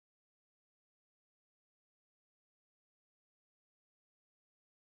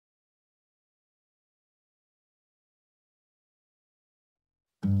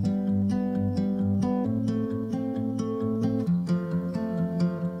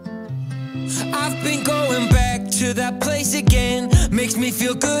I've been going back to that place again. Makes me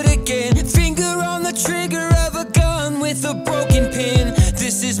feel good again. Finger on the trigger of a gun with a broken pin.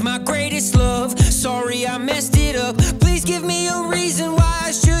 This is my greatest love. Sorry I messed it up. Please give me a reason why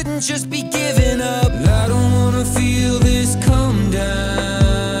I shouldn't just be giving up. I don't wanna feel this come down.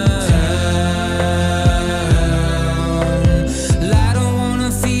 I don't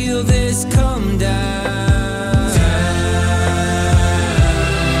wanna feel this come down.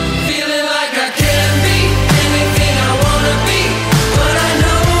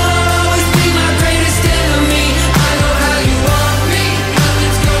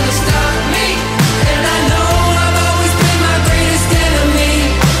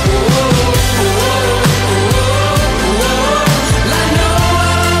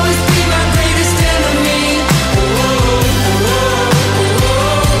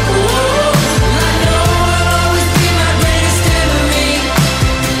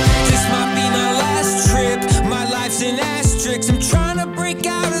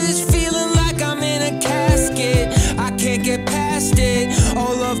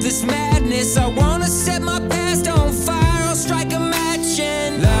 I wanna set my past on fire. I'll strike a match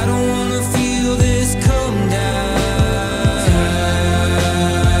and I don't wanna feel this come down.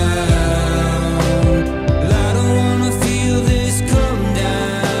 I don't wanna feel this come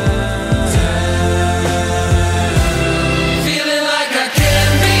down. Feeling like I can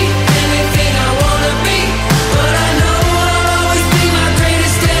be anything I wanna be, but I know I'll always be my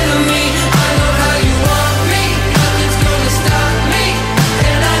greatest enemy. I know how you want me, nothing's gonna stop me,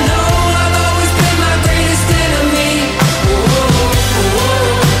 and I know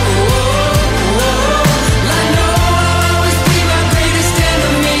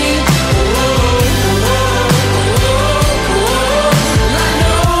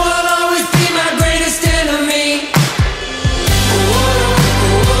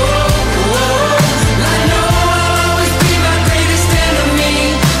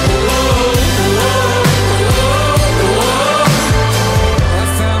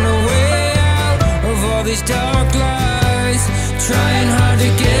dark lies, trying hard to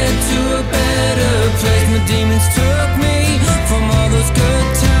get to a better place. My demons took